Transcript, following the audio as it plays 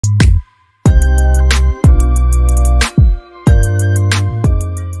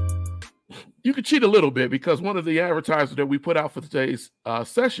You can cheat a little bit because one of the advertisements that we put out for today's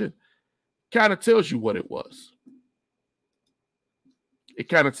session kind of tells you what it was. It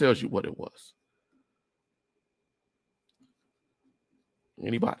kind of tells you what it was.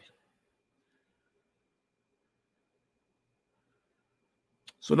 Anybody?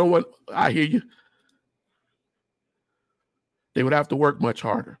 So no one, I hear you. They would have to work much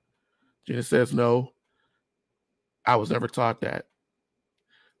harder. Jenna says, no, I was never taught that.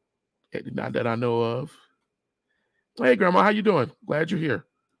 Not that I know of. Hey, Grandma, how you doing? Glad you're here.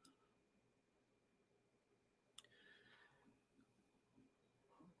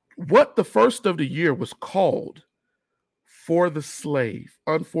 What the first of the year was called for the slave,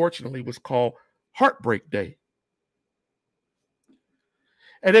 unfortunately, was called Heartbreak Day.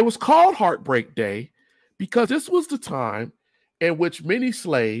 And it was called Heartbreak Day because this was the time in which many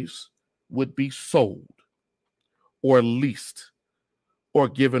slaves would be sold or leased or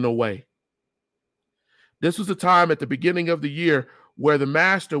given away. This was the time at the beginning of the year where the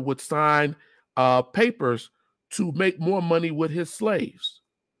master would sign papers to make more money with his slaves.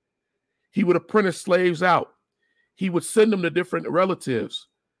 He would apprentice slaves out. He would send them to different relatives.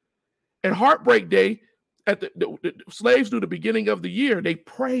 And Heartbreak Day, at the slaves knew the beginning of the year, they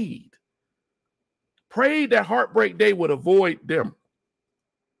prayed that Heartbreak Day would avoid them.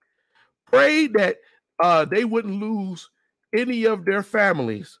 Prayed that they wouldn't lose any of their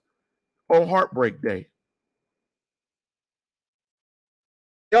families on Heartbreak Day.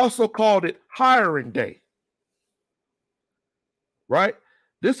 They also called it Hiring Day, right?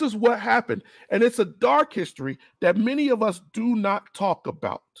 This is what happened. And it's a dark history that many of us do not talk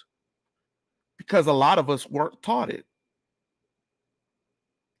about because a lot of us weren't taught it.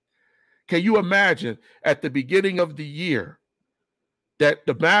 Can you imagine at the beginning of the year that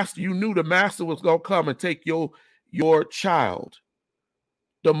the master, you knew the master was going to come and take your child?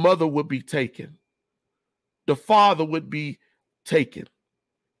 The mother would be taken. The father would be taken.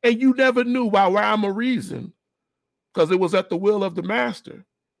 And you never knew by rhyme or reason because it was at the will of the master.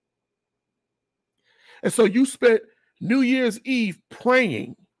 And so you spent New Year's Eve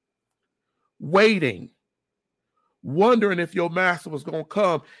praying, waiting, wondering if your master was going to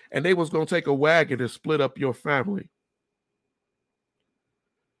come and they was going to take a wagon and split up your family.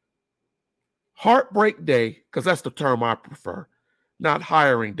 Heartbreak Day, because that's the term I prefer, not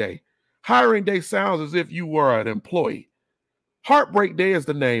Hiring Day. Hiring Day sounds as if you were an employee. Heartbreak Day is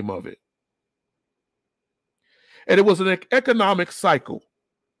the name of it. And it was an economic cycle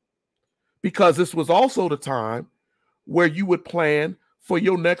because this was also the time where you would plan for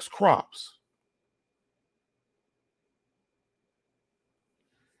your next crops.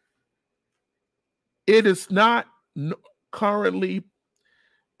 It is not currently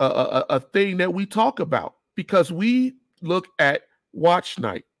a thing that we talk about because we look at watch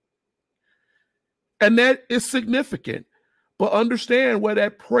night. And that is significant. But understand where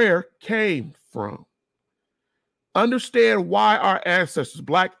that prayer came from. Understand why our ancestors,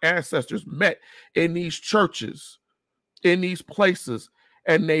 Black ancestors, met in these churches, in these places,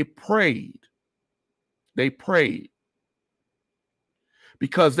 and they prayed. They prayed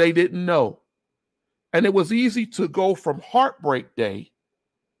because they didn't know. And it was easy to go from Heartbreak Day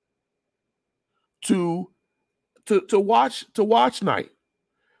to watch night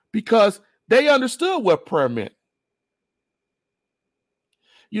because they understood what prayer meant.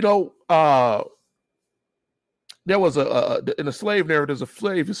 You know, there was in the slave narrative, there's a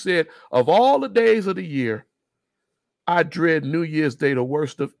slave who said, of all the days of the year, I dread New Year's Day the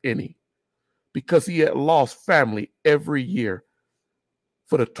worst of any, because he had lost family every year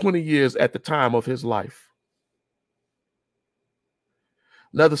for the 20 years at the time of his life.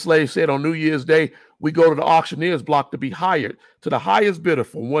 Another slave said on New Year's Day, we go to the auctioneer's block to be hired to the highest bidder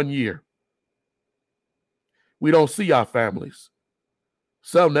for 1 year. We don't see our families.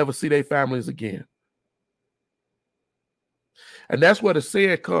 Some never see their families again. And that's where the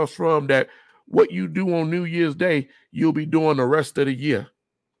saying comes from, that what you do on New Year's Day, you'll be doing the rest of the year.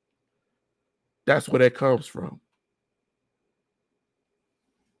 That's where that comes from.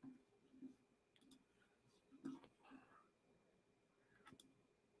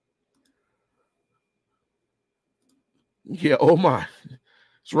 Yeah, oh my.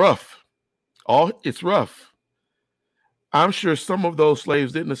 It's rough. It's rough. I'm sure some of those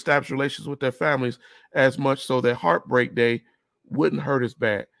slaves didn't establish relations with their families as much so that Heartbreak Day wouldn't hurt as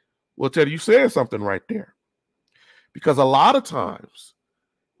bad. Well, Teddy, you said something right there. Because a lot of times,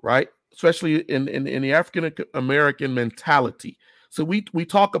 right, especially in the African-American mentality, so we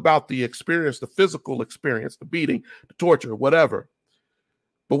talk about the experience, the physical experience, the beating, the torture, whatever.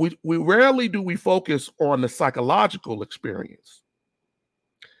 But we rarely do we focus on the psychological experience.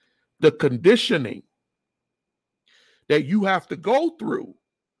 the conditioning that you have to go through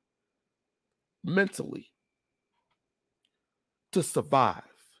mentally to survive,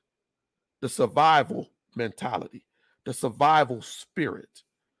 the survival mentality, the survival spirit.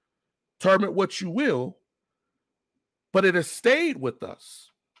 Term it what you will, but it has stayed with us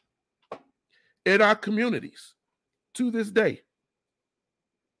in our communities to this day.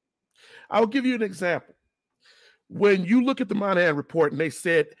 I'll give you an example. When you look at the Moynihan Report, and they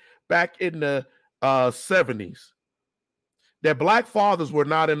said back in the 70s that Black fathers were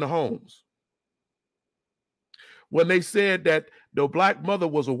not in the homes. When they said that the Black mother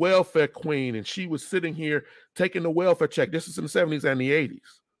was a welfare queen and she was sitting here taking the welfare check. This is in the 70s and the 80s.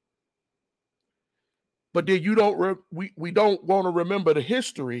 But then we don't want to remember the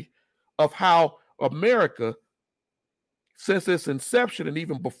history of how America, since its inception and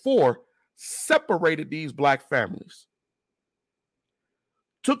even before, separated these Black families.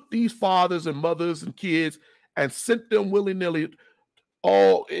 Took these fathers and mothers and kids and sent them willy-nilly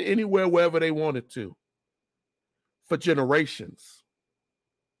all anywhere, wherever they wanted to, for generations,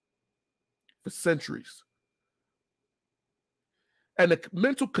 for centuries. And the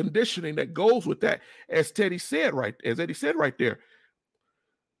mental conditioning that goes with that, as Eddie said right there,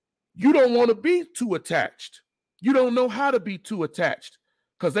 you don't want to be too attached. You don't know how to be too attached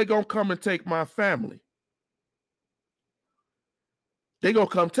because they're going to come and take my family. They're going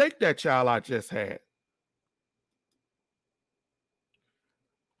to come take that child I just had.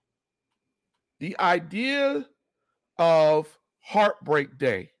 The idea of Heartbreak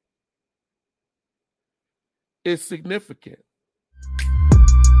Day is significant.